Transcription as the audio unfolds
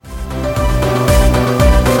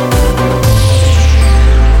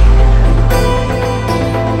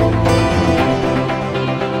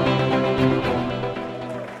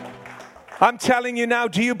telling you now,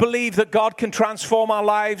 do you believe that God can transform our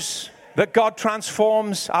lives? That God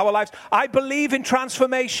transforms our lives? I believe in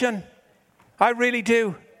transformation. I really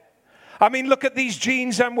do. I mean, look at these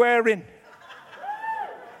jeans I'm wearing.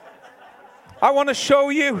 I want to show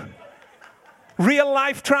you real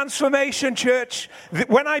life transformation, church.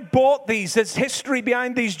 When I bought these, there's history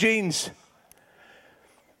behind these jeans.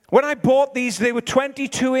 When I bought these, they were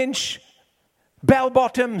 22-inch bell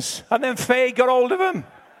bottoms, and then Faye got hold of them,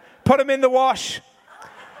 put them in the wash.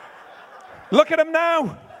 Look at them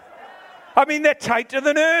now. I mean, they're tighter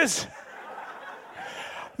than hers.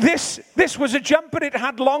 This was a jumper. It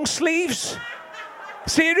had long sleeves.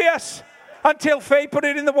 Serious. Until Faye put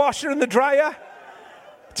it in the washer and the dryer.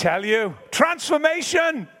 Tell you,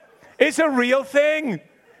 transformation is a real thing.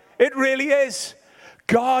 It really is.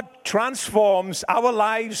 God transforms our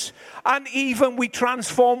lives, and even we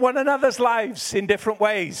transform one another's lives in different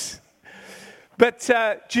ways. But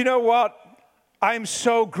do you know what? I am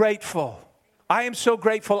so grateful. I am so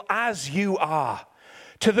grateful, as you are,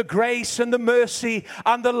 to the grace and the mercy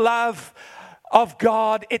and the love of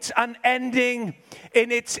God. It's unending in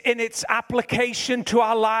its application to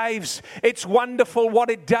our lives. It's wonderful what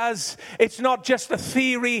it does. It's not just a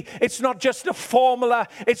theory. It's not just a formula.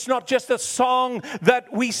 It's not just a song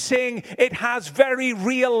that we sing. It has very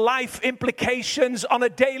real life implications on a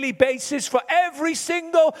daily basis for every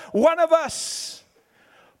single one of us.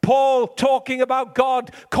 Paul, talking about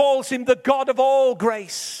God, calls him the God of all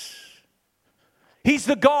grace. He's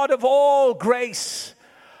the God of all grace.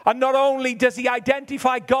 And not only does he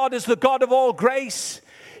identify God as the God of all grace,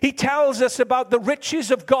 he tells us about the riches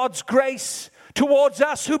of God's grace towards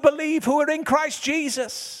us who believe, who are in Christ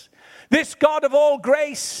Jesus. This God of all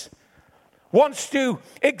grace wants to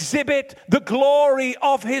exhibit the glory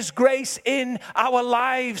of his grace in our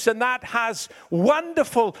lives, and that has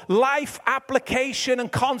wonderful life application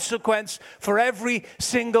and consequence for every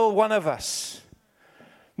single one of us.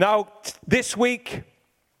 Now, this week,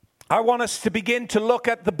 I want us to begin to look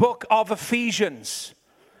at the book of Ephesians.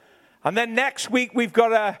 And then next week,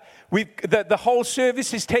 the whole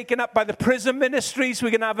service is taken up by the Prison Ministries.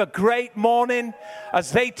 We're going to have a great morning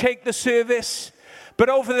as they take the service. But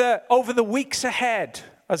over the weeks ahead,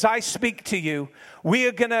 as I speak to you, we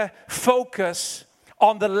are going to focus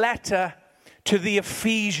on the letter to the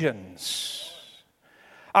Ephesians.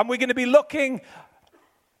 And we're going to be looking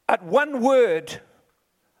at one word,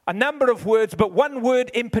 a number of words, but one word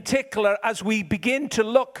in particular as we begin to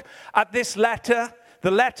look at this letter, the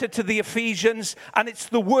letter to the Ephesians, and it's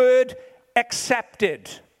the word accepted.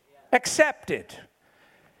 Accepted.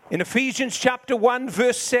 In Ephesians chapter 1,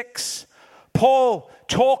 verse 6, Paul,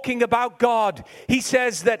 talking about God, he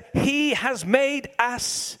says that he has made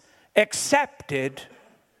us accepted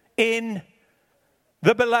in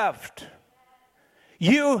the beloved.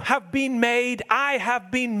 You have been made, I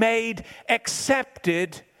have been made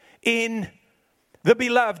accepted in the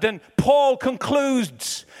beloved. And Paul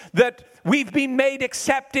concludes that we've been made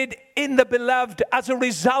accepted in the beloved as a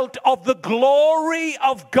result of the glory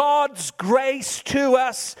of God's grace to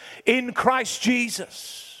us in Christ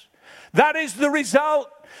Jesus. That is the result.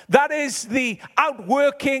 That is the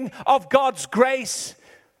outworking of God's grace.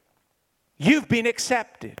 You've been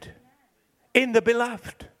accepted in the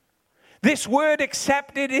beloved. This word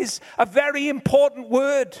accepted is a very important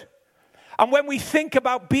word. And when we think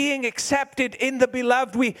about being accepted in the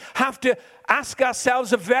beloved, we have to ask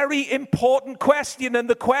ourselves a very important question. And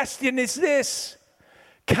the question is this: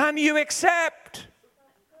 can you accept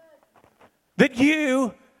that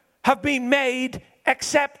you have been made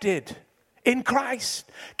accepted in Christ?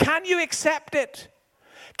 Can you accept it?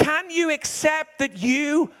 Can you accept that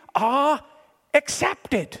you are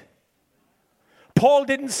accepted? Paul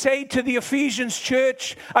didn't say to the Ephesians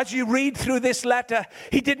church, as you read through this letter,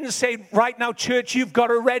 he didn't say, right now, church, you've got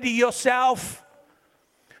to ready yourself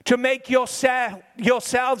to make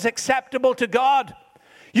yourselves acceptable to God.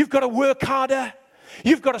 You've got to work harder.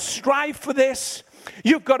 You've got to strive for this.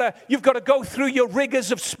 You've got to go through your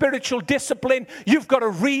rigors of spiritual discipline. You've got to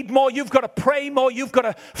read more. You've got to pray more. You've got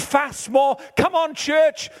to fast more. Come on,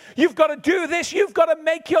 church. You've got to do this. You've got to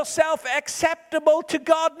make yourself acceptable to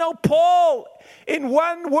God. No, Paul, in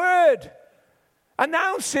one word,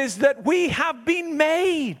 announces that we have been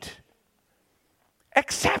made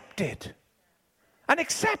accepted and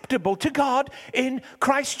acceptable to God in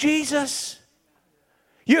Christ Jesus.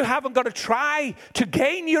 You haven't got to try to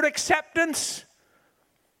gain your acceptance.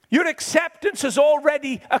 Your acceptance has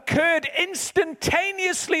already occurred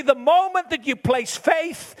instantaneously the moment that you place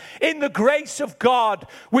faith in the grace of God,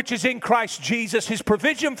 which is in Christ Jesus, his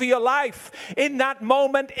provision for your life. In that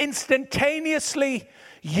moment, instantaneously,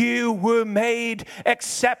 you were made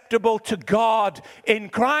acceptable to God in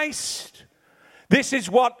Christ. This is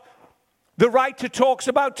what the writer talks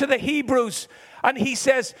about to the Hebrews. And he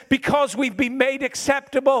says, because we've been made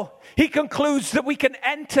acceptable, he concludes that we can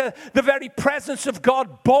enter the very presence of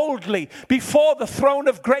God boldly before the throne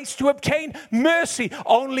of grace to obtain mercy.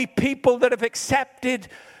 Only people that have accepted,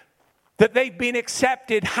 that they've been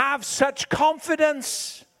accepted, have such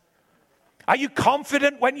confidence. Are you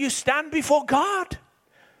confident when you stand before God?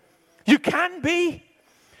 You can be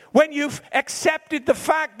when you've accepted the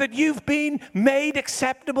fact that you've been made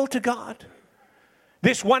acceptable to God.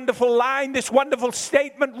 This wonderful line, this wonderful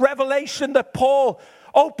statement, revelation that Paul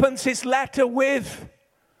opens his letter with,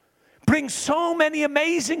 brings so many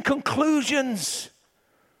amazing conclusions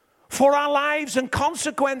for our lives and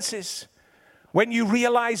consequences. When you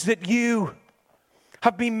realize that you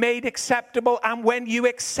have been made acceptable, and when you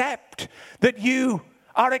accept that you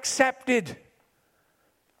are accepted,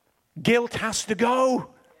 guilt has to go.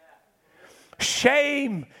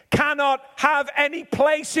 Shame cannot have any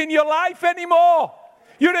place in your life anymore.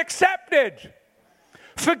 You're accepted.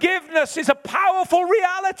 Forgiveness is a powerful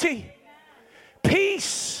reality.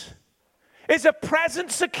 Peace is a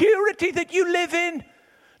present security that you live in.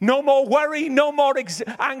 No more worry, no more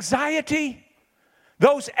anxiety.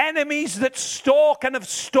 Those enemies that stalk and have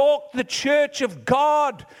stalked the church of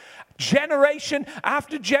God generation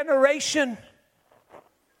after generation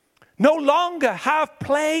no longer have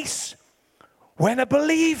place when a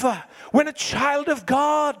believer, when a child of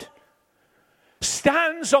God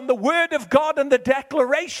stands on the word of God and the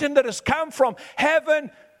declaration that has come from heaven.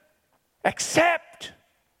 Accept.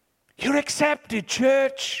 You're accepted,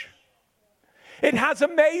 church. It has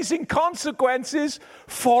amazing consequences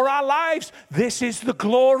for our lives. This is the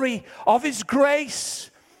glory of His grace.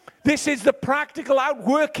 This is the practical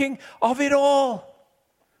outworking of it all.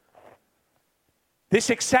 This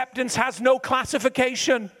acceptance has no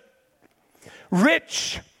classification.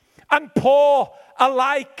 Rich and poor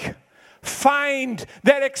alike find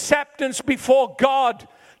their acceptance before God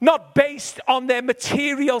not based on their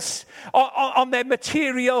materials, on their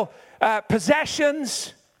material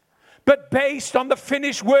possessions, but based on the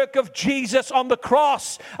finished work of Jesus on the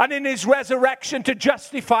cross and in His resurrection to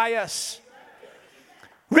justify us.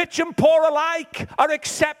 Rich and poor alike are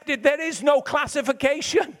accepted. There is no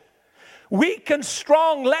classification. Weak and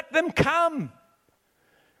strong, let them come.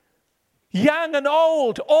 Young and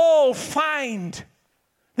old, all find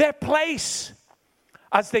their place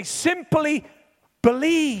as they simply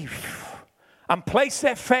believe and place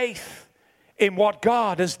their faith in what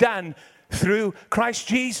God has done through Christ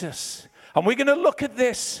Jesus. And we're going to look at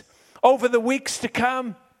this over the weeks to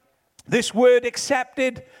come. This word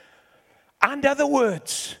accepted and other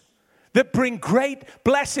words that bring great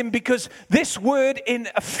blessing, because this word in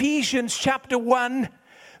Ephesians chapter 1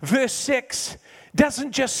 verse 6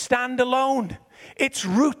 doesn't just stand alone. It's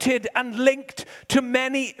rooted and linked to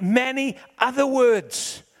many, many other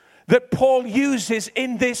words that Paul uses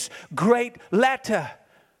in this great letter.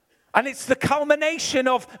 And it's the culmination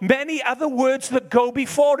of many other words that go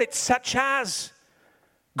before it, such as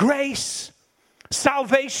grace,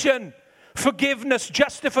 salvation, forgiveness,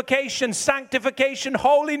 justification, sanctification,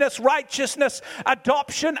 holiness, righteousness,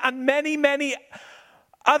 adoption, and many, many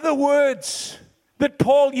other words that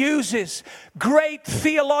Paul uses. Great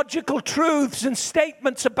theological truths and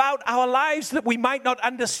statements about our lives that we might not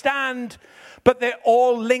understand, but they're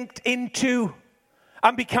all linked into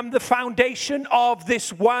and become the foundation of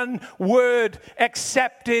this one word,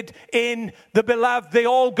 accepted in the beloved. They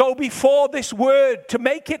all go before this word to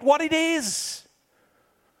make it what it is.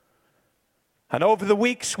 And over the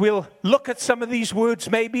weeks, we'll look at some of these words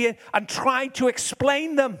maybe and try to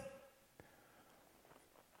explain them.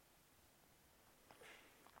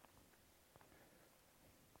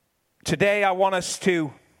 Today, I want us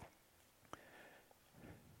to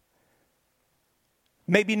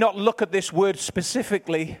maybe not look at this word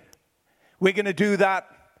specifically. We're going to do that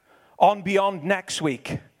on Beyond next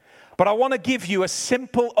week. But I want to give you a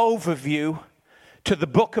simple overview to the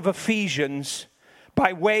book of Ephesians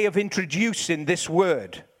by way of introducing this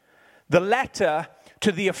word. The letter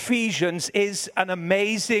to the Ephesians is an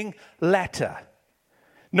amazing letter.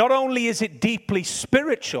 Not only is it deeply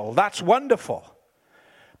spiritual, that's wonderful,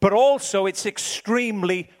 but also it's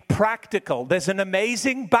extremely practical. There's an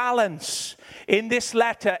amazing balance in this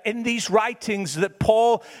letter, in these writings that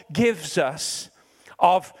Paul gives us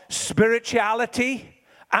of spirituality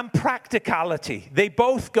and practicality. They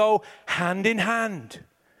both go hand in hand.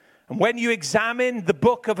 And when you examine the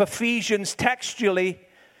book of Ephesians textually,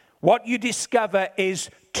 what you discover is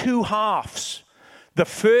two halves. The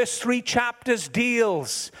first 3 chapters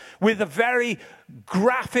deals with a very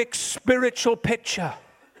graphic spiritual picture.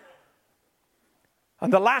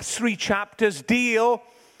 And the last 3 chapters deal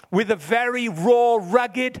with a very raw,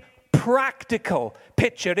 rugged, practical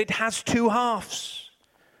picture. It has 2 halves.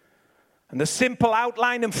 And the simple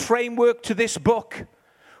outline and framework to this book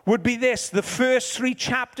would be this. The first 3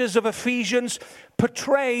 chapters of Ephesians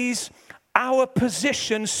portrays our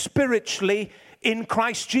position spiritually in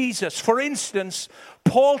Christ Jesus. For instance,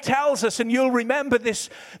 Paul tells us, and you'll remember this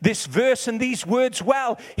verse and these words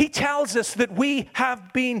well, he tells us that we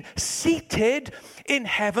have been seated in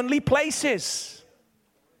heavenly places.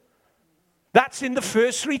 That's in the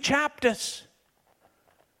first 3 chapters.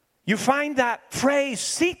 You find that phrase,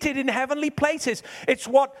 seated in heavenly places. It's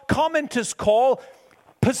what commenters call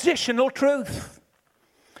positional truth.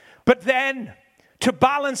 But then, to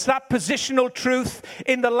balance that positional truth,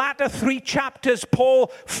 in the latter 3 chapters,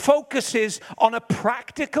 Paul focuses on a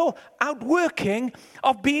practical outworking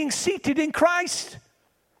of being seated in Christ.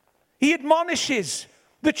 He admonishes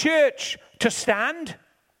the church to stand,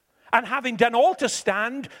 and having done all to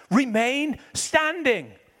stand, remain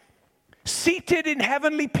standing. Seated in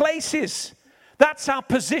heavenly places. That's our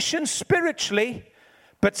position spiritually,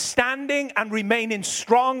 but standing and remaining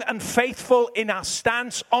strong and faithful in our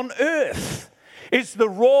stance on earth is the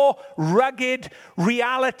raw, rugged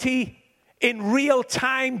reality in real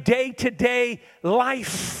time, day-to-day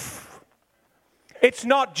life. It's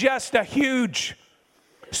not just a huge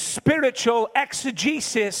spiritual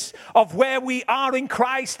exegesis of where we are in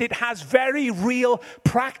Christ. It has very real,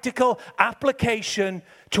 practical application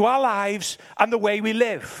to our lives and the way we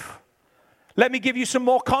live. Let me give you some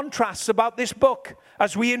more contrasts about this book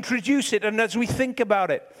as we introduce it and as we think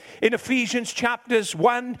about it. In Ephesians chapters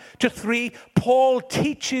 1 to 3, Paul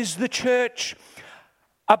teaches the church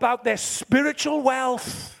about their spiritual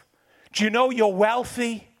wealth. Do you know you're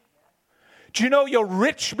wealthy? Do you know you're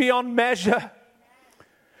rich beyond measure?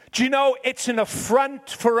 Do you know it's an affront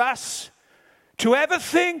for us to ever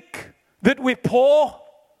think that we're poor?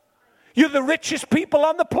 You're the richest people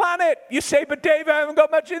on the planet. You say, but Dave, I haven't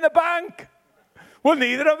got much in the bank. Well,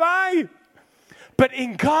 neither have I. But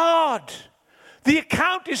in God, the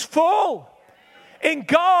account is full. In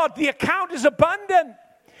God, the account is abundant.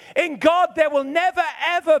 In God, there will never,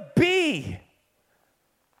 ever be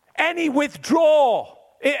any withdrawal,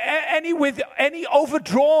 any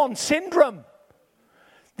overdrawn syndrome.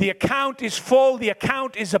 The account is full. The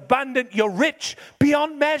account is abundant. You're rich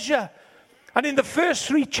beyond measure. And in the first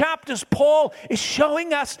 3 chapters, Paul is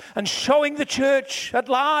showing us and showing the church at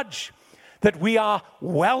large that we are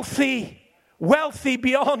wealthy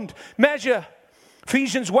beyond measure.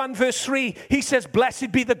 Ephesians 1 verse 3, he says,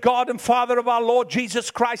 blessed be the God and Father of our Lord Jesus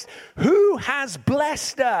Christ, who has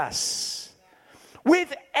blessed us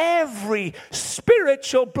with every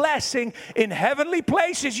spiritual blessing in heavenly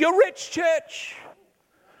places. You're rich, church.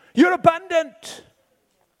 You're abundant.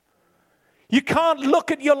 You can't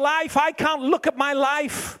look at your life. I can't look at my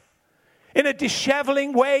life in a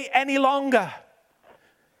disheveling way any longer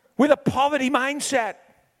with a poverty mindset.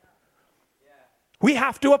 We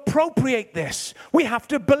have to appropriate this. We have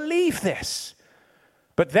to believe this.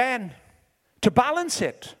 But then, to balance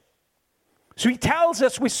it. So he tells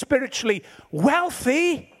us we're spiritually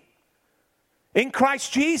wealthy in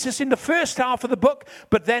Christ Jesus in the first half of the book.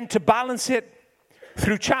 But then to balance it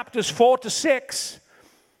through chapters 4 to 6,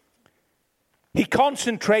 he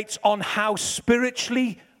concentrates on how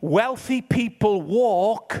spiritually wealthy people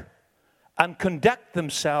walk and conduct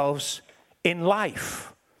themselves in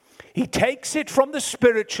life. He takes it from the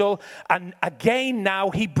spiritual, and again now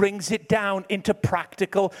he brings it down into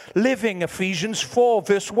practical living. Ephesians 4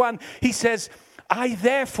 verse 1, he says, I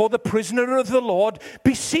therefore, the prisoner of the Lord,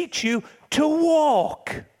 beseech you to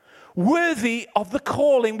walk worthy of the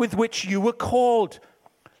calling with which you were called.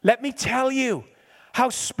 Let me tell you how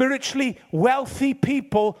spiritually wealthy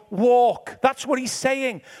people walk. That's what he's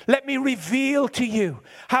saying. Let me reveal to you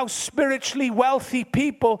how spiritually wealthy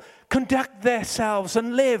people conduct themselves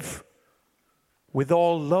and live with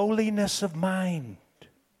all lowliness of mind.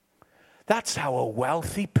 That's how a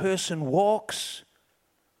wealthy person walks.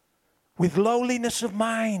 With lowliness of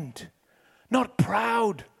mind. Not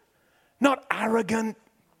proud. Not arrogant.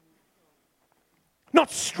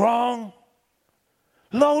 Not strong.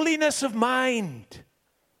 Lowliness of mind.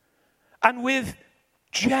 And with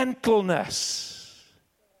gentleness.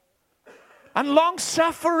 And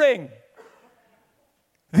long-suffering.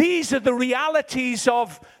 These are the realities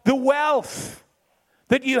of the wealth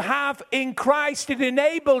that you have in Christ, it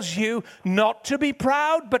enables you not to be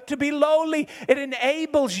proud, but to be lowly. It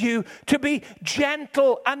enables you to be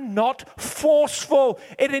gentle and not forceful.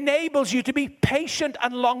 It enables you to be patient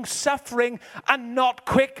and long-suffering and not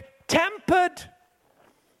quick-tempered.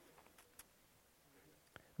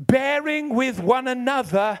 Bearing with one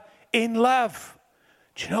another in love.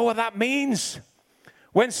 Do you know what that means?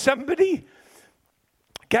 When somebody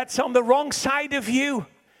gets on the wrong side of you,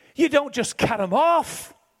 you don't just cut them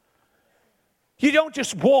off. You don't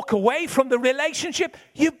just walk away from the relationship.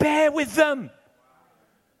 You bear with them.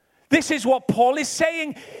 This is what Paul is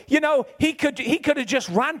saying. You know, he could have just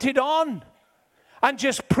ranted on and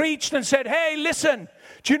just preached and said, hey, listen,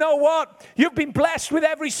 do you know what? You've been blessed with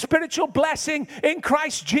every spiritual blessing in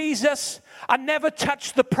Christ Jesus, and never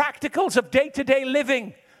touched the practicals of day-to-day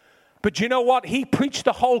living. But you know what? He preached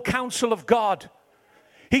the whole counsel of God.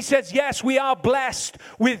 He says, yes, we are blessed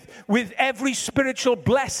with every spiritual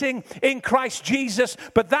blessing in Christ Jesus,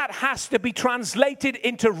 but that has to be translated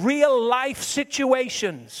into real life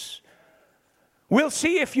situations. We'll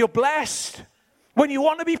see if you're blessed when you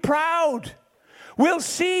want to be proud. We'll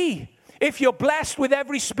see if you're blessed with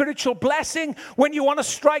every spiritual blessing when you want to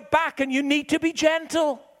strike back and you need to be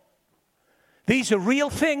gentle. These are real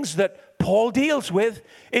things that Paul deals with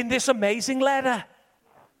in this amazing letter.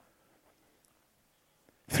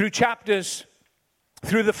 Through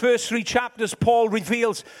the first 3 chapters, Paul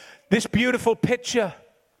reveals this beautiful picture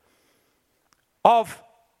of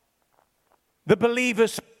the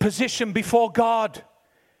believer's position before God.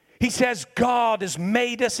 He says, God has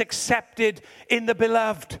made us accepted in the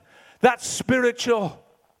beloved. That's spiritual.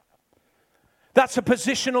 That's a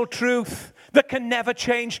positional truth that can never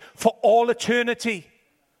change for all eternity.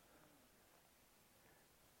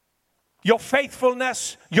 Your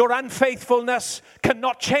faithfulness, your unfaithfulness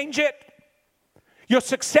cannot change it. Your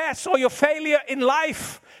success or your failure in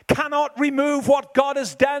life cannot remove what God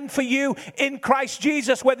has done for you in Christ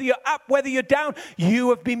Jesus. Whether you're up, whether you're down, you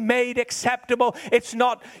have been made acceptable.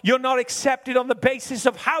 You're not accepted on the basis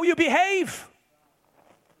of how you behave.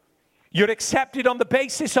 You're accepted on the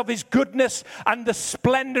basis of His goodness and the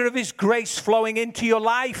splendor of His grace flowing into your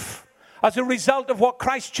life. As a result of what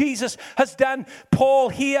Christ Jesus has done, Paul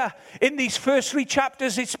here in these first 3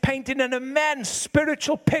 chapters is painting an immense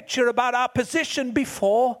spiritual picture about our position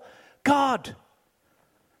before God.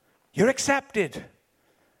 You're accepted.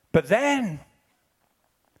 But then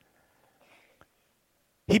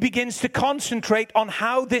he begins to concentrate on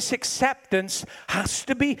how this acceptance has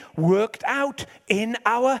to be worked out in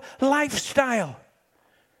our lifestyle.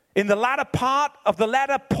 In the latter part of the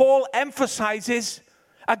letter, Paul emphasizes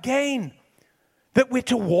again that we're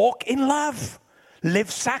to walk in love,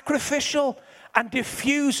 live sacrificial, and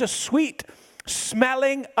diffuse a sweet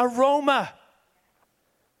smelling aroma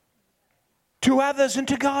to others and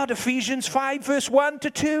to God. Ephesians 5 verse 1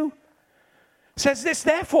 to 2 says this,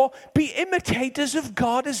 therefore, be imitators of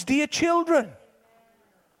God as dear children,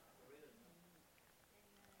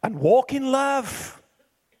 and walk in love,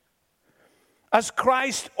 as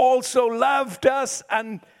Christ also loved us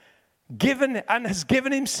and has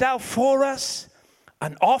given Himself for us,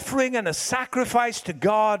 an offering and a sacrifice to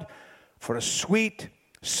God for a sweet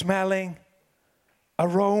smelling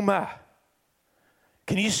aroma.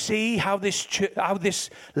 Can you see how this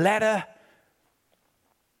letter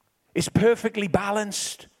is perfectly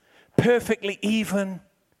balanced, perfectly even,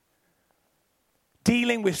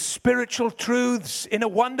 dealing with spiritual truths in a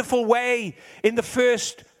wonderful way in the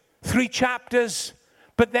first 3 chapters,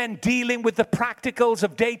 but then dealing with the practicals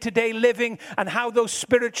of day-to-day living and how those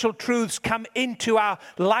spiritual truths come into our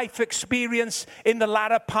life experience in the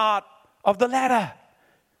latter part of the letter.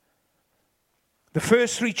 The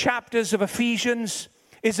first 3 chapters of Ephesians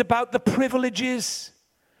is about the privileges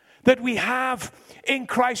that we have in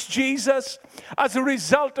Christ Jesus as a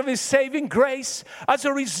result of His saving grace, as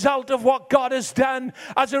a result of what God has done,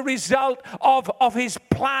 as a result of His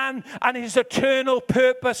plan and His eternal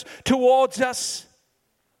purpose towards us.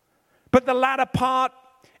 But the latter part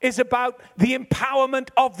is about the empowerment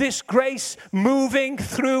of this grace moving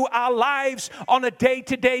through our lives on a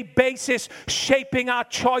day-to-day basis, shaping our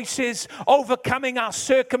choices, overcoming our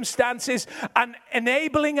circumstances, and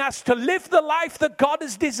enabling us to live the life that God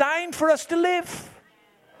has designed for us to live.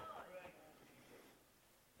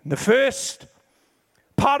 The first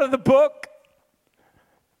part of the book,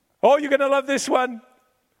 oh, you're going to love this one.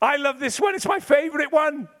 I love this one. It's my favorite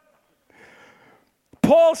one.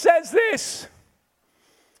 Paul says this,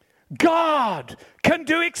 God can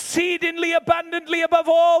do exceedingly abundantly above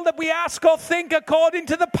all that we ask or think according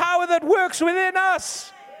to the power that works within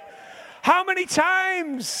us. How many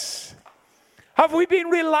times Have we been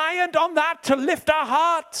reliant on that to lift our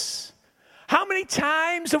hearts? How many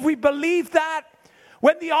times have we believed that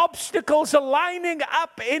when the obstacles are lining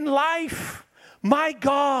up in life? My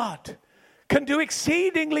God can do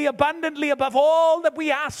exceedingly abundantly above all that we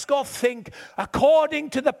ask or think, according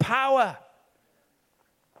to the power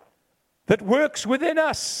that works within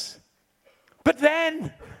us. But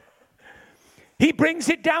then he brings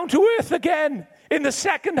it down to earth again in the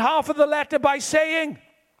second half of the letter by saying,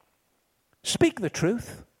 speak the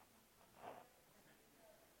truth.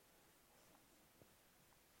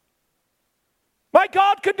 My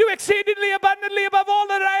God can do exceedingly abundantly above all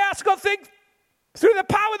that I ask or think through the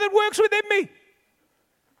power that works within me.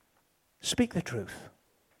 Speak the truth.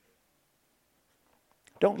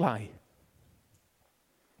 Don't lie.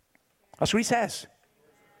 That's what he says.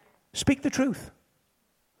 Speak the truth.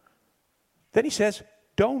 Then he says,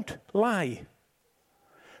 don't lie.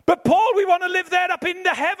 But Paul, we want to live there up in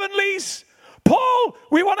the heavenlies. Paul,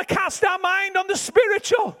 we want to cast our mind on the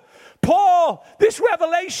spiritual. Paul, this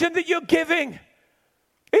revelation that you're giving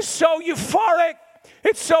is so euphoric.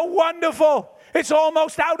 It's so wonderful. It's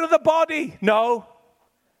almost out of the body. No,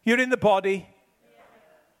 you're in the body.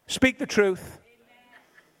 Speak the truth.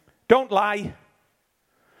 Don't lie.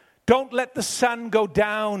 Don't let the sun go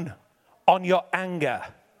down on your anger.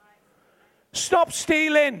 Stop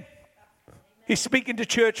stealing. He's speaking to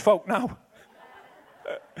church folk now.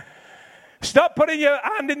 Stop putting your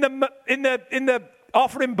hand in the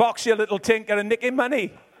offering box, you little tinker, and nicking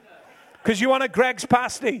money because you want a Greg's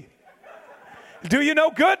pasty. Do you no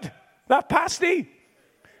good, that pasty?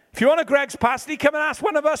 If you want a Greg's pasty, come and ask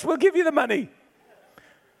one of us. We'll give you the money.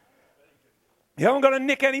 You haven't got to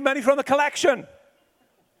nick any money from the collection.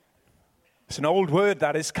 It's an old word,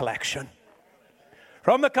 that is, collection.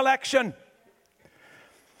 From the collection.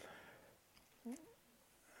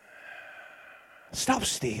 Stop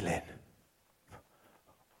stealing.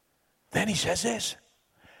 Then he says this.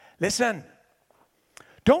 Listen,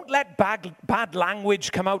 don't let bad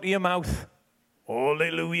language come out of your mouth.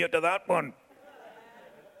 Hallelujah to that one.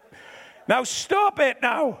 Now stop it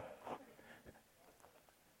now.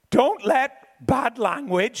 Don't let bad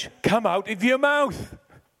language come out of your mouth.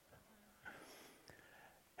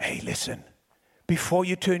 Hey, listen, before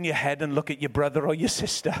you turn your head and look at your brother or your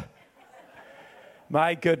sister,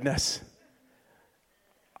 my goodness,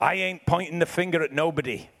 I ain't pointing the finger at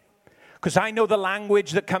nobody because I know the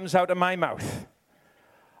language that comes out of my mouth.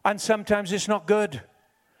 And sometimes it's not good,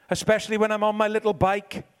 especially when I'm on my little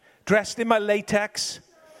bike, dressed in my latex,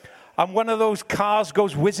 and one of those cars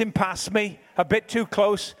goes whizzing past me a bit too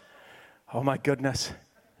close. Oh, my goodness.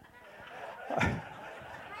 Do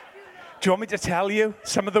you want me to tell you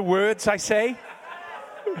some of the words I say?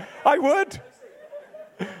 I would.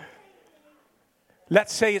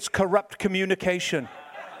 Let's say it's corrupt communication.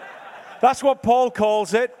 That's what Paul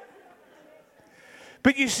calls it.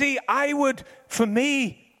 But you see, I would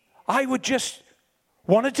just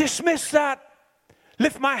want to dismiss that.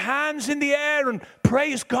 Lift my hands in the air and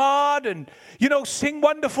praise God and, sing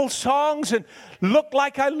wonderful songs and look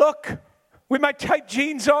like I look with my tight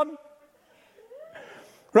jeans on.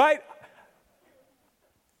 Right?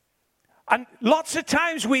 And lots of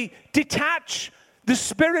times we detach the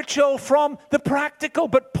spiritual from the practical,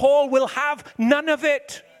 but Paul will have none of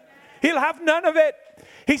it. He'll have none of it.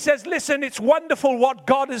 He says, listen, it's wonderful what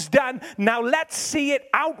God has done. Now let's see it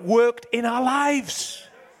outworked in our lives.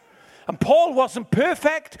 And Paul wasn't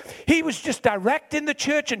perfect. He was just directing the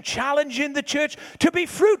church and challenging the church to be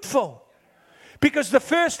fruitful. Because the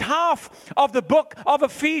first half of the book of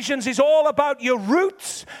Ephesians is all about your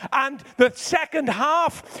roots, and the second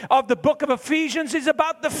half of the book of Ephesians is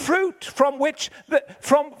about the fruit from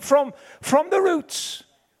the roots.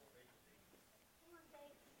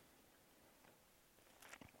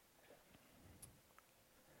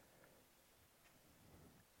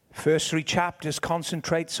 First 3 chapters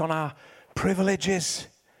concentrates on our privileges.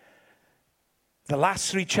 The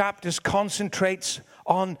last 3 chapters concentrates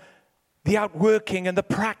on the outworking and the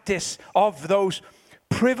practice of those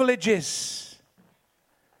privileges.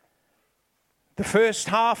 The first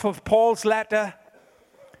half of Paul's letter,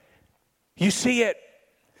 you see it.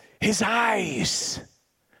 His eyes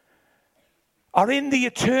are in the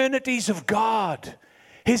eternities of God.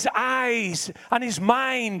 His eyes and his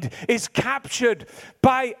mind is captured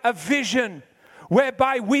by a vision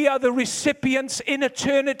whereby we are the recipients in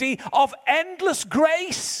eternity of endless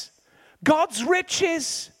grace, God's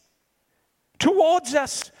riches towards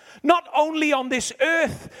us, not only on this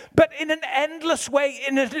earth, but in an endless way,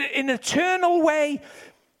 in an eternal way.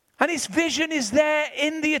 And his vision is there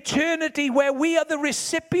in the eternity where we are the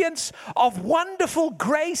recipients of wonderful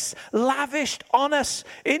grace lavished on us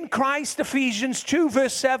in Christ. Ephesians 2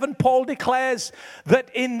 verse 7, Paul declares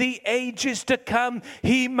that in the ages to come,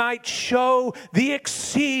 he might show the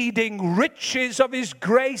exceeding riches of his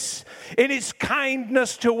grace in his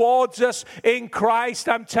kindness towards us in Christ.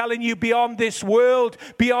 I'm telling you, beyond this world,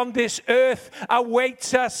 beyond this earth,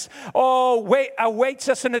 awaits us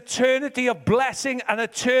an eternity of blessing, an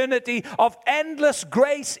eternity of endless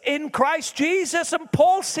grace in Christ Jesus. And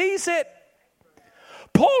Paul sees it.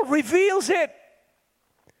 Paul reveals it.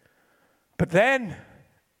 But then,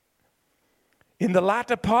 in the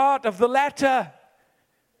latter part of the letter,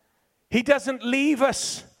 he doesn't leave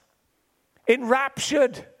us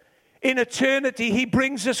enraptured in eternity. He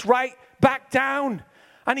brings us right back down.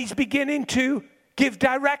 And he's beginning to give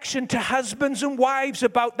direction to husbands and wives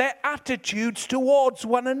about their attitudes towards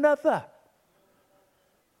one another.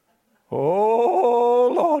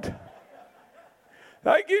 Oh, Lord.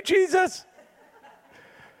 Thank you, Jesus.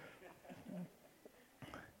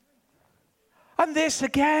 And this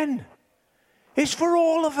again is for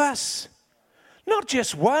all of us. Not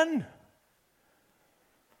just one,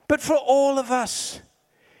 but for all of us.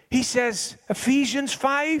 He says, Ephesians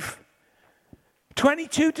 5,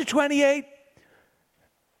 22 to 28,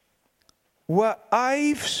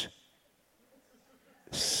 wives,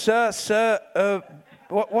 what's that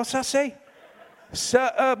say?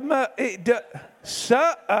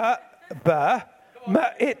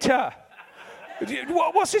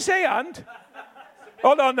 What's it say, and?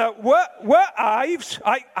 Hold on now. Wives,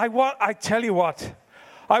 I tell you what,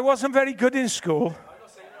 I wasn't very good in school.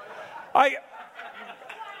 I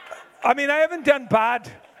mean, I haven't done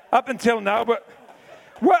bad up until now, but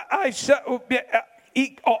wives,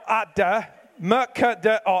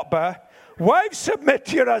 submit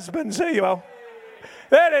to your husbands. There you are.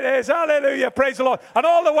 There it is. Hallelujah. Praise the Lord. And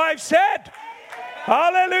all the wives said,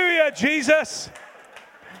 hallelujah, Jesus.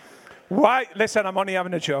 Why? Listen, I'm only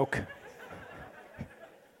having a joke.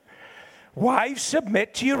 Wives,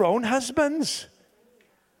 submit to your own husbands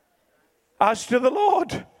as to the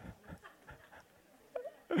Lord.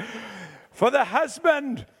 For the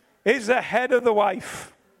husband is the head of the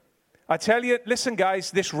wife. I tell you, listen,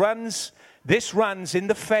 guys, this runs in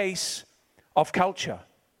the face of culture.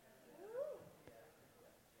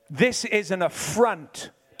 This is an affront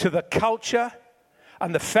to the culture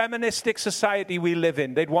and the feministic society we live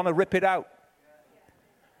in. They'd want to rip it out.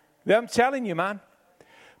 I'm telling you, man.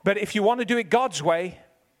 But if you want to do it God's way,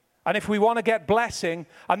 and if we want to get blessing,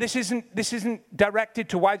 and this isn't directed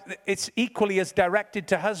to wives, it's equally as directed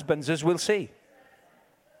to husbands, as we'll see.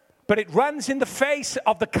 But it runs in the face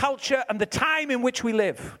of the culture and the time in which we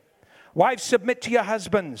live. Wives, submit to your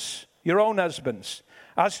husbands, your own husbands,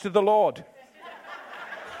 as to the Lord.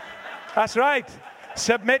 That's right.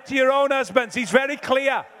 Submit to your own husbands. He's very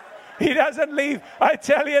clear. He doesn't leave. I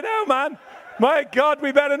tell you now, man. My God,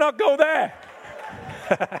 we better not go there.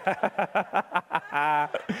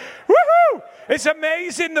 Woohoo! It's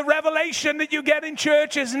amazing the revelation that you get in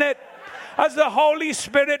church, isn't it? As the Holy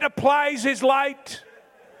Spirit applies his light.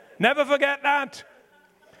 Never forget that.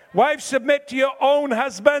 Wives, submit to your own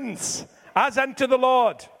husbands as unto the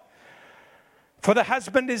Lord. For the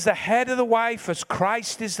husband is the head of the wife, as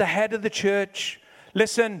Christ is the head of the church.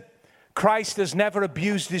 Listen, Christ has never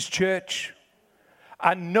abused his church.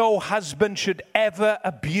 And no husband should ever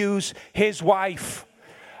abuse his wife.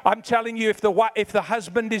 I'm telling you, if the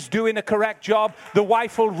husband is doing a correct job, the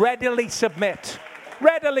wife will readily submit.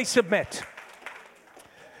 Readily submit.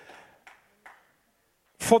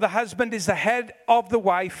 For the husband is the head of the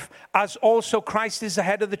wife, as also Christ is the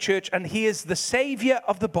head of the church, and he is the Savior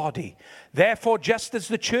of the body. Therefore, just as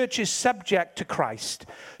the church is subject to Christ,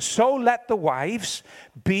 so let the wives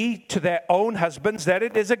be to their own husbands. There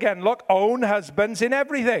it is again. Look, own husbands in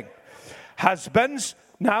everything. Husbands,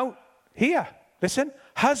 now, here, listen.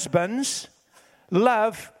 Husbands,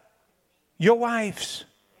 love your wives.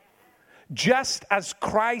 Just as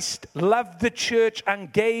Christ loved the church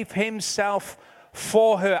and gave himself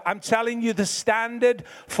for her. I'm telling you, the standard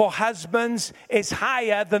for husbands is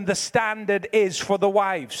higher than the standard is for the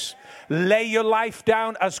wives. Lay your life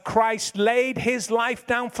down as Christ laid his life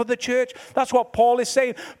down for the church. That's what Paul is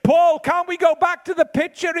saying. Paul, can't we go back to the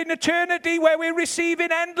picture in eternity where we're receiving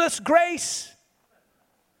endless grace?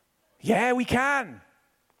 Yeah, we can.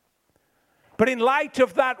 But in light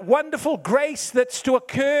of that wonderful grace that's to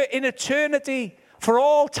occur in eternity for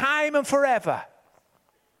all time and forever,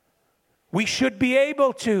 we should be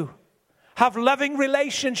able to have loving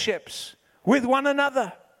relationships with one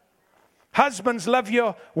another. Husbands, love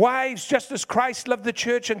your wives just as Christ loved the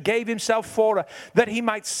church and gave himself for her, that he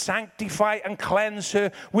might sanctify and cleanse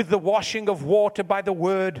her with the washing of water by the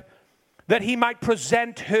word, that he might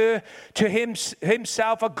present her to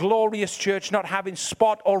himself a glorious church, not having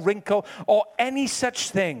spot or wrinkle or any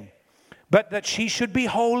such thing, but that she should be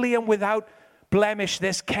holy and without blemish.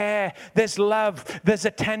 There's care, there's love, there's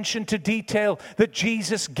attention to detail that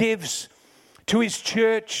Jesus gives to his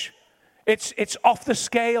church. It's off the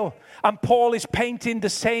scale. And Paul is painting the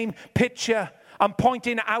same picture and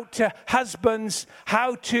pointing out to husbands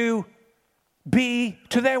how to be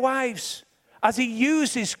to their wives as he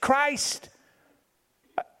uses Christ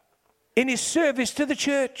in his service to the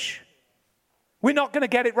church. We're not going to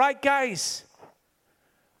get it right, guys.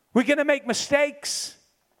 We're going to make mistakes.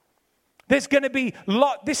 There's going to be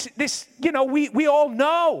we all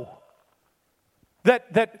know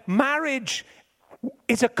that marriage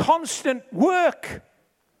is a constant work.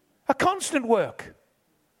 A constant work.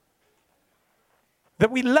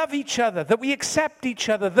 That we love each other, that we accept each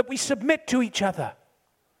other, that we submit to each other.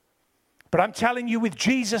 But I'm telling you, with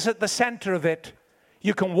Jesus at the center of it,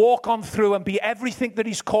 you can walk on through and be everything that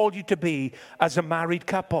he's called you to be as a married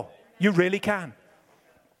couple. You really can.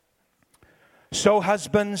 So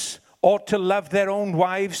husbands ought to love their own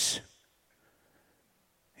wives.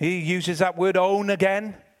 He uses that word own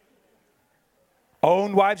again.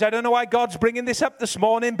 Own wives. I don't know why God's bringing this up this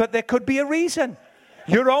morning, but there could be a reason.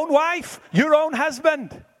 Your own wife, your own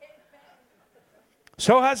husband.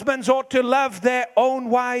 So husbands ought to love their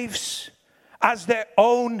own wives as their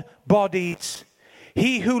own bodies.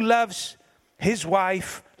 He who loves his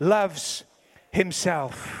wife loves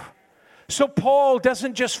himself. So Paul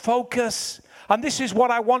doesn't just focus, and this is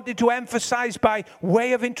what I wanted to emphasize by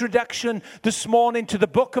way of introduction this morning to the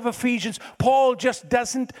book of Ephesians. Paul just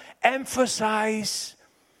doesn't emphasize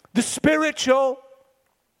the spiritual.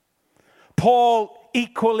 Paul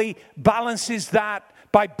equally balances that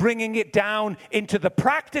by bringing it down into the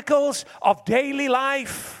practicals of daily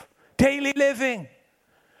life, daily living.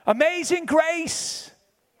 Amazing grace.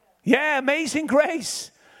 Yeah, amazing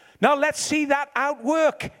grace. Now let's see that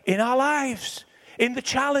outwork in our lives, in the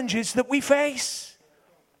challenges that we face.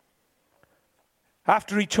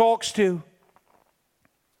 After he talks to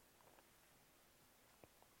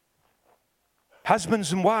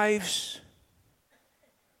husbands and wives,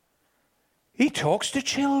 he talks to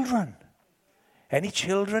children. Any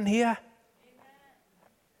children here?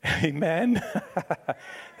 Amen.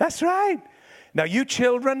 That's right. Now you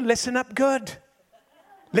children, listen up good.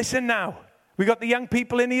 Listen now. We got the young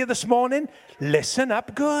people in here this morning. Listen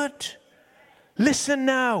up good. Listen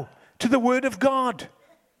now to the word of God.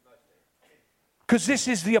 Because this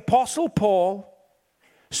is the Apostle Paul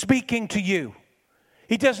speaking to you.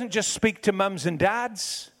 He doesn't just speak to mums and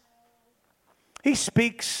dads. He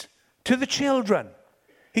speaks to the children.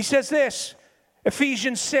 He says this,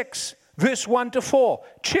 Ephesians 6, verse 1 to 4.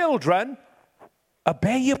 Children,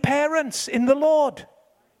 obey your parents in the Lord,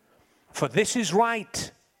 for this is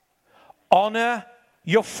right. Honor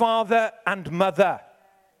your father and mother.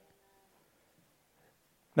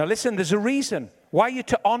 Now listen, there's a reason why you're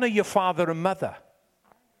to honor your father and mother.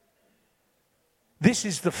 This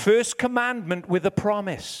is the first commandment with a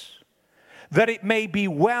promise, that it may be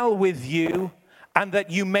well with you and that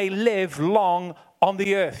you may live long on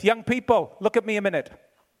the earth. Young people, look at me a minute.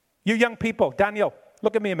 You young people, Daniel,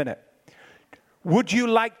 look at me a minute. Would you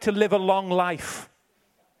like to live a long life?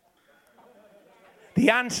 The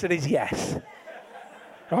answer is yes.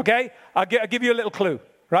 Okay? I'll give you a little clue,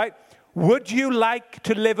 right? Would you like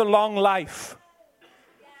to live a long life?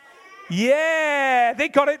 Yeah, they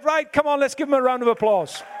got it right. Come on, let's give them a round of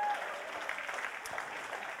applause.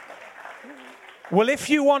 Well, if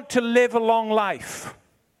you want to live a long life,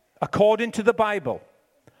 according to the Bible,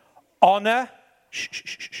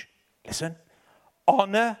 listen,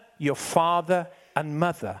 honor your father and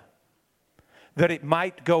mother, that it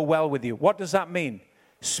might go well with you. What does that mean?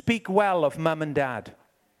 Speak well of mum and dad.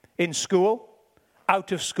 In school,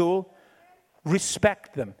 out of school,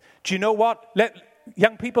 respect them. Do you know what?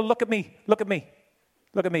 Young people, look at me. Look at me.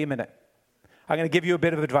 Look at me a minute. I'm going to give you a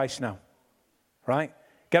bit of advice now. Right?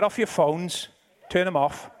 Get off your phones. Turn them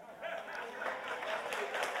off.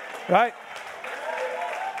 Right?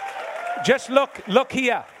 Just look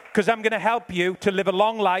here, because I'm going to help you to live a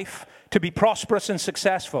long life, to be prosperous and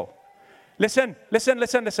successful. Listen.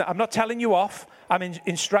 I'm not telling you off. I'm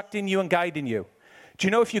instructing you and guiding you. Do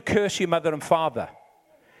you know if you curse your mother and father,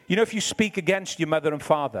 you know if you speak against your mother and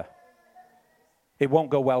father, it won't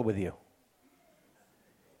go well with you.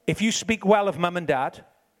 If you speak well of mum and dad,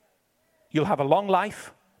 you'll have a long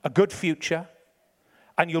life, a good future,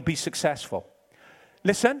 and you'll be successful.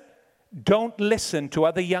 Listen, don't listen to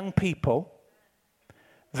other young people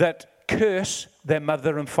that curse their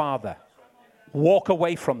mother and father. Walk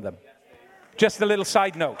away from them. Just a little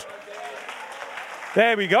side note.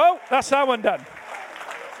 There we go. That's that one done.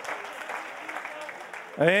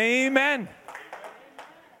 Amen.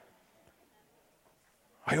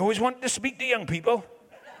 I always wanted to speak to young people.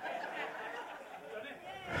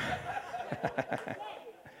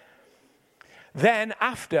 Then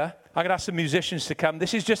after, I'm going to ask the musicians to come.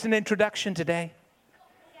 This is just an introduction today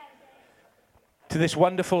to this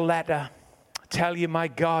wonderful letter. I tell you, my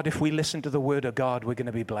God, if we listen to the word of God, we're going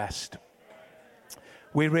to be blessed.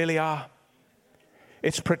 We really are.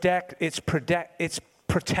 It's protective.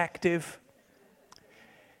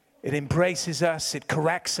 It embraces us. It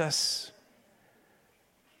corrects us.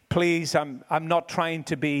 Please, I'm not trying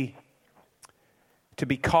to be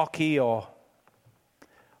cocky or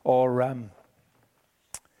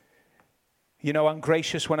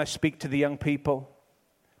ungracious when I speak to the young people,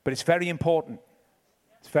 but it's very important.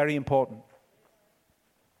 It's very important.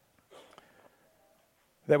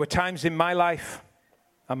 There were times in my life,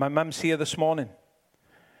 and my mum's here this morning,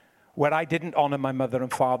 where I didn't honor my mother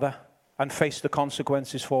and father and face the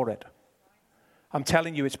consequences for it. I'm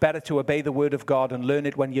telling you, it's better to obey the word of God and learn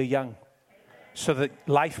it when you're young, so that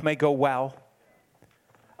life may go well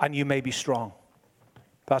and you may be strong.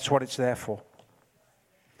 That's what it's there for.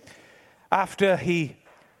 After he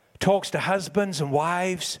talks to husbands and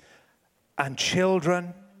wives and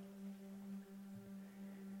children,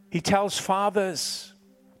 he tells fathers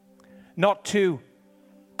not to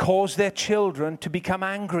cause their children to become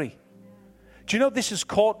angry. Do you know this has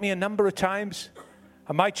caught me a number of times?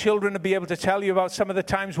 And my children will be able to tell you about some of the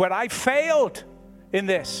times where I failed in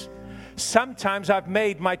this. Sometimes I've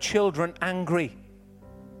made my children angry.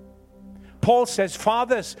 Paul says,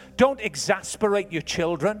 fathers, don't exasperate your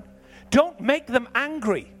children. Don't make them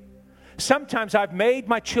angry. Sometimes I've made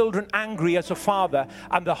my children angry as a father,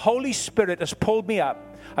 and the Holy Spirit has pulled me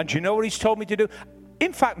up. And do you know what he's told me to do?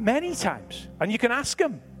 In fact, many times, and you can ask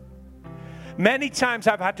him. Many times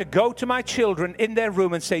I've had to go to my children in their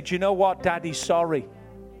room and say, do you know what, Daddy's sorry.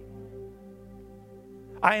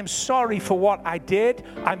 I am sorry for what I did.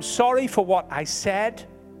 I'm sorry for what I said.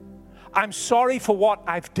 I'm sorry for what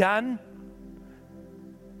I've done.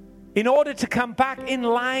 In order to come back in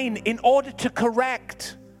line, in order to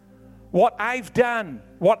correct what I've done,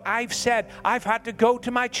 what I've said, I've had to go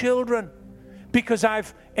to my children because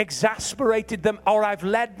I've exasperated them or I've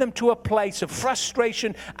led them to a place of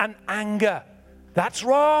frustration and anger. That's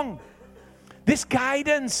wrong. This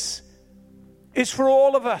guidance is for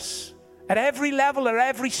all of us at every level, at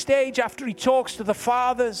every stage. After he talks to the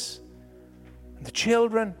fathers and the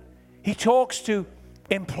children, he talks to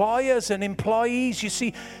employers and employees. You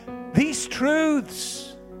see, these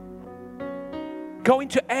truths go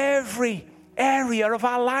into every area of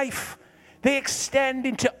our life. They extend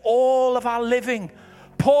into all of our living.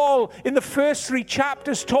 Paul, in the first 3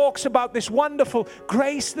 chapters, talks about this wonderful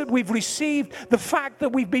grace that we've received, the fact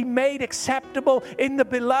that we've been made acceptable in the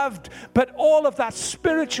beloved. But all of that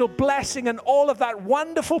spiritual blessing and all of that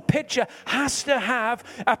wonderful picture has to have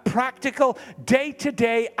a practical,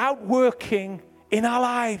 day-to-day outworking in our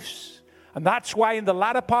lives. And that's why in the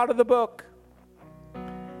latter part of the book,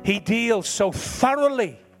 he deals so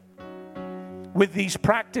thoroughly with these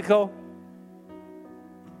practical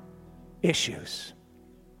issues.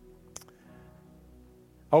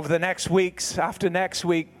 Over the next weeks, after next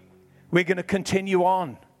week, we're going to continue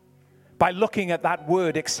on by looking at that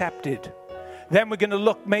word accepted. Then we're going to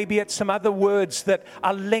look maybe at some other words that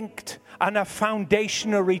are linked and are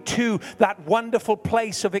foundationary to that wonderful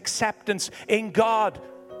place of acceptance in God,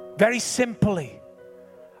 very simply.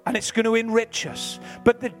 And it's going to enrich us.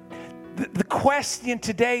 But the question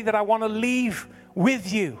today that I want to leave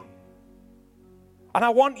with you, and I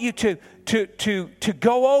want you to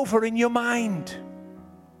go over in your mind,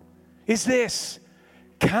 is this: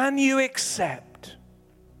 can you accept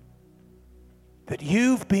that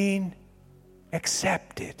you've been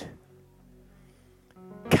accepted?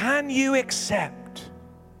 Can you accept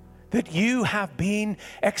that you have been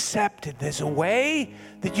accepted? There's a way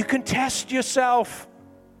that you can test yourself.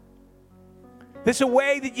 There's a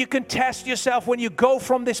way that you can test yourself when you go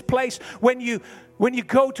from this place, when you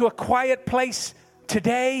go to a quiet place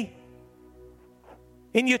today,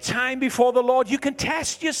 in your time before the Lord. You can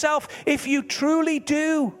test yourself if you truly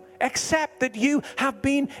do accept that you have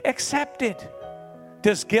been accepted.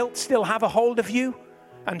 Does guilt still have a hold of you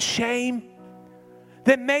and shame?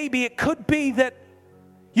 Then maybe it could be that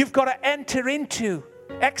you've got to enter into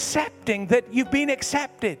accepting that you've been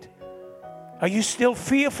accepted. Are you still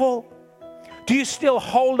fearful? Do you still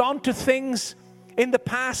hold on to things in the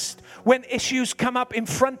past, when issues come up in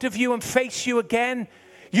front of you and face you again,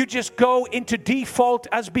 you just go into default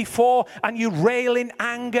as before, and you rail in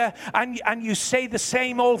anger, and you say the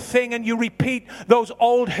same old thing, and you repeat those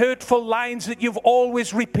old hurtful lines that you've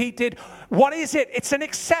always repeated. What is it? It's an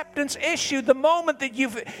acceptance issue. The moment that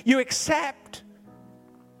you accept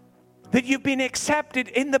that you've been accepted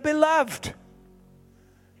in the beloved,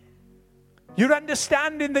 you're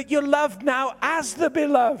understanding that you're loved now as the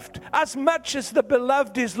beloved. As much as the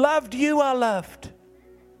beloved is loved, you are loved.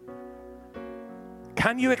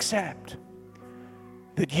 Can you accept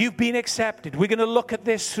that you've been accepted? We're going to look at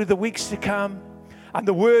this through the weeks to come, and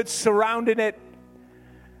the words surrounding it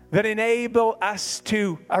that enable us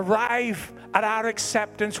to arrive at our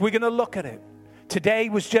acceptance. We're going to look at it. Today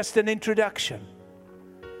was just an introduction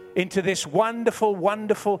into this wonderful,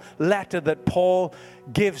 wonderful letter that Paul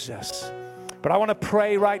gives us. But I want to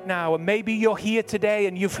pray right now, and maybe you're here today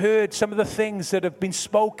and you've heard some of the things that have been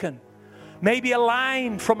spoken. Maybe a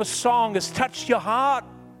line from a song has touched your heart,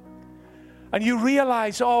 and you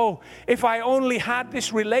realize, oh, if I only had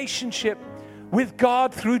this relationship with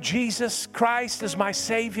God through Jesus Christ as my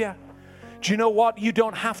Savior. Do you know what? You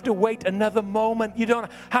don't have to wait another moment. You don't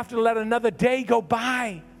have to let another day go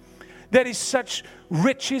by. There is such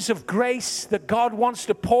riches of grace that God wants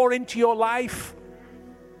to pour into your life.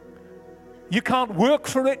 You can't work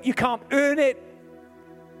for it. You can't earn it.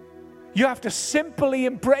 You have to simply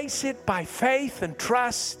embrace it by faith and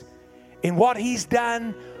trust in what He's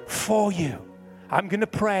done for you. I'm going to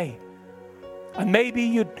pray. And maybe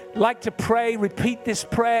you'd like to pray, repeat this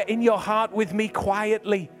prayer in your heart with me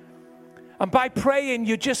quietly. And by praying,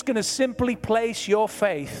 you're just going to simply place your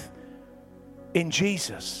faith in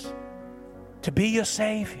Jesus to be your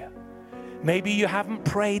Savior. Maybe you haven't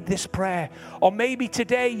prayed this prayer. Or maybe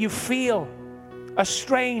today you feel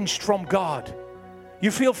estranged from God.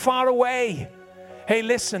 You feel far away. Hey,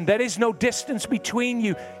 listen, there is no distance between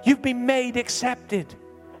you. You've been made accepted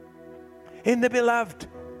in the beloved.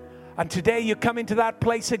 And today you come into that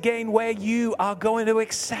place again where you are going to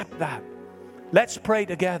accept that. Let's pray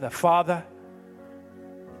together. Father,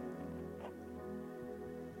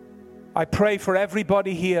 I pray for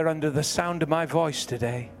everybody here under the sound of my voice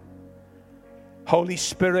today. Holy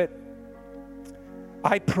Spirit,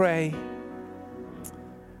 I pray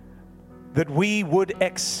that we would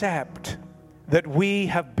accept that we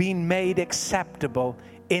have been made acceptable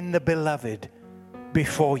in the beloved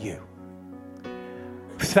before you.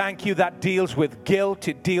 Thank you. That deals with guilt.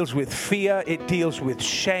 It deals with fear. It deals with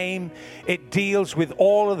shame. It deals with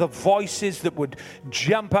all of the voices that would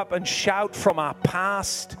jump up and shout from our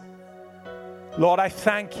past. Lord, I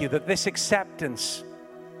thank you that this acceptance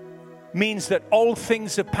means that all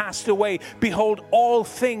things have passed away. Behold, all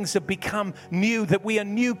things have become new, that we are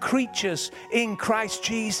new creatures in Christ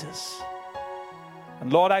Jesus.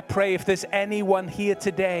 And Lord, I pray if there's anyone here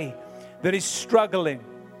today that is struggling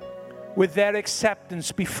with their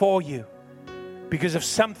acceptance before you because of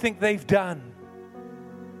something they've done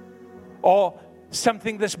or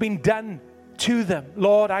something that's been done to them,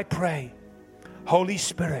 Lord, I pray, Holy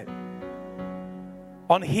Spirit,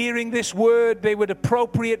 on hearing this word, they would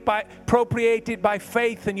appropriate it by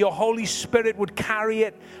faith, and your Holy Spirit would carry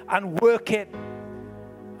it and work it.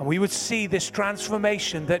 And we would see this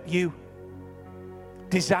transformation that you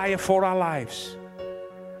desire for our lives.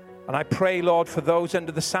 And I pray, Lord, for those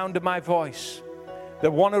under the sound of my voice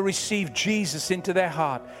that want to receive Jesus into their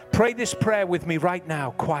heart. Pray this prayer with me right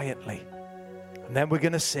now, quietly. And then we're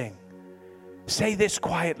going to sing. Say this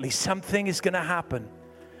quietly. Something is going to happen.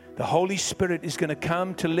 The Holy Spirit is going to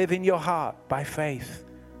come to live in your heart by faith.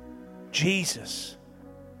 Jesus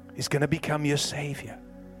is going to become your Savior.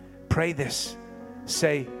 Pray this.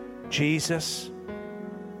 Say, Jesus,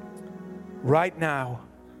 right now,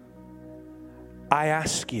 I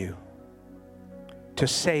ask you to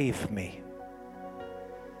save me.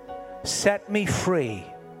 Set me free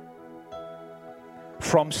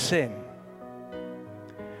from sin.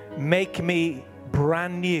 Make me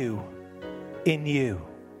brand new in you.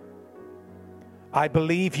 I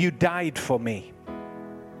believe you died for me.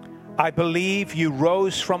 I believe you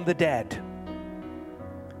rose from the dead.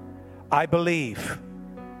 I believe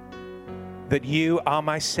that you are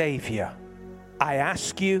my Savior. I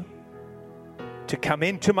ask you to come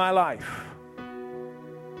into my life.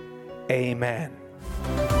 Amen.